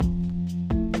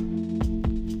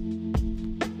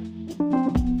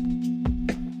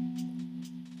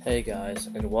Hey guys,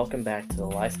 and welcome back to the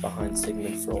life behind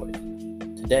Sigmund Freud.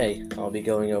 Today, I'll be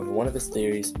going over one of his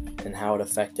theories and how it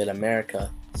affected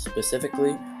America,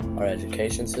 specifically our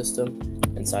education system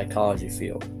and psychology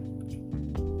field.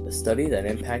 The study that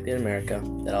impacted America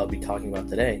that I'll be talking about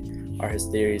today are his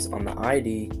theories on the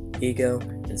ID, ego,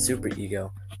 and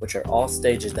superego, which are all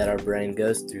stages that our brain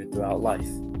goes through throughout life.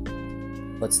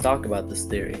 Let's talk about this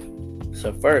theory.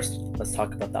 So first, let's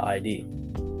talk about the ID.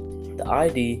 The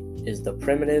ID is the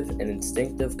primitive and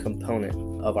instinctive component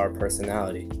of our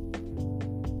personality.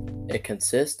 It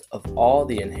consists of all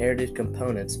the inherited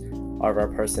components of our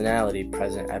personality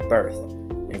present at birth,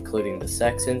 including the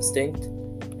sex instinct,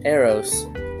 eros,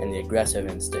 and the aggressive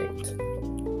instinct.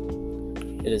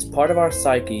 It is part of our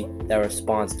psyche that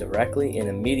responds directly and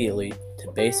immediately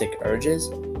to basic urges,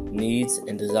 needs,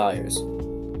 and desires.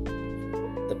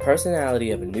 The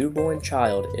personality of a newborn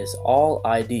child is all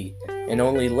ID, and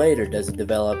only later does it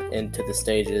develop into the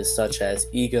stages such as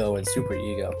ego and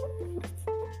superego.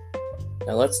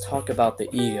 Now let's talk about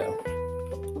the ego.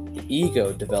 The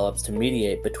ego develops to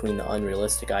mediate between the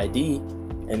unrealistic ID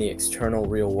and the external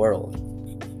real world.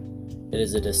 It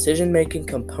is a decision-making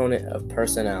component of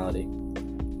personality.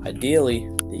 Ideally,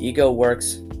 the ego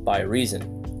works by reason,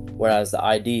 whereas the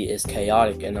ID is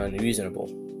chaotic and unreasonable.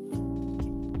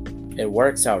 It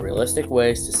works out realistic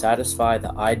ways to satisfy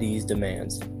the ID's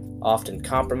demands, often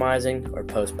compromising or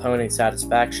postponing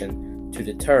satisfaction to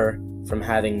deter from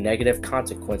having negative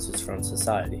consequences from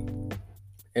society.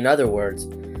 In other words,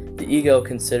 the ego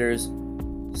considers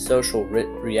social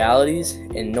realities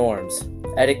and norms,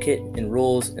 etiquette and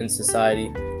rules in society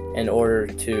in order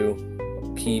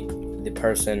to keep the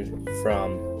person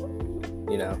from,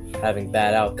 having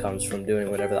bad outcomes from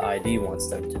doing whatever the ID wants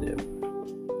them to do.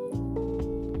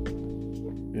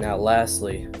 Now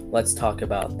lastly, let's talk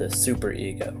about the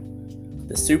superego.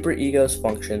 The superego's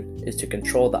function is to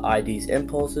control the ID's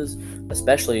impulses,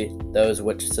 especially those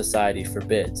which society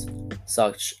forbids,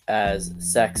 such as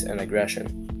sex and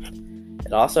aggression.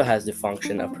 It also has the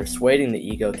function of persuading the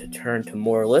ego to turn to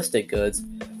moralistic goods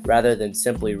rather than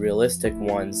simply realistic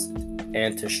ones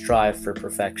and to strive for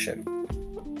perfection.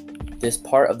 This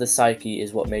part of the psyche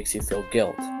is what makes you feel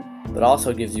guilt, but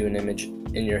also gives you an image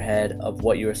in your head of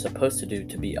what you are supposed to do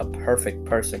to be a perfect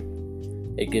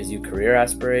person. It gives you career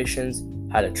aspirations,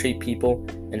 how to treat people,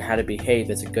 and how to behave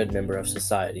as a good member of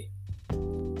society.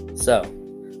 So,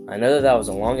 I know that was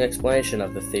a long explanation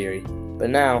of the theory, but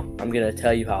now I'm going to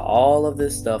tell you how all of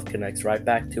this stuff connects right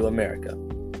back to America.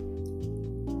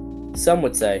 Some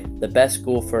would say the best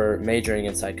school for majoring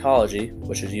in psychology,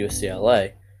 which is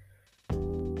UCLA,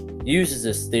 uses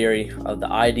this theory of the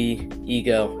ID,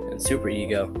 ego, and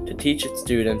superego to teach its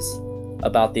students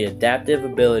about the adaptive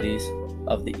abilities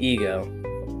of the ego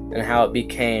and how it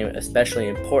became especially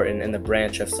important in the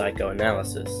branch of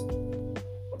psychoanalysis.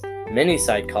 Many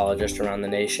psychologists around the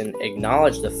nation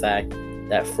acknowledge the fact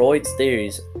that Freud's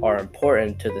theories are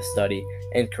important to the study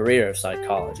and career of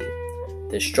psychology.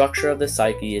 The structure of the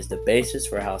psyche is the basis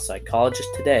for how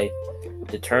psychologists today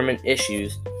determine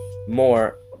issues,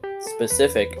 more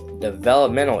specific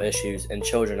developmental issues in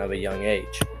children of a young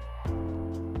age.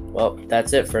 Well,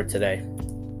 that's it for today.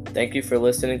 Thank you for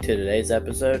listening to today's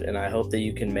episode, and I hope that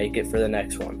you can make it for the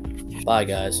next one. Bye,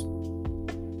 guys.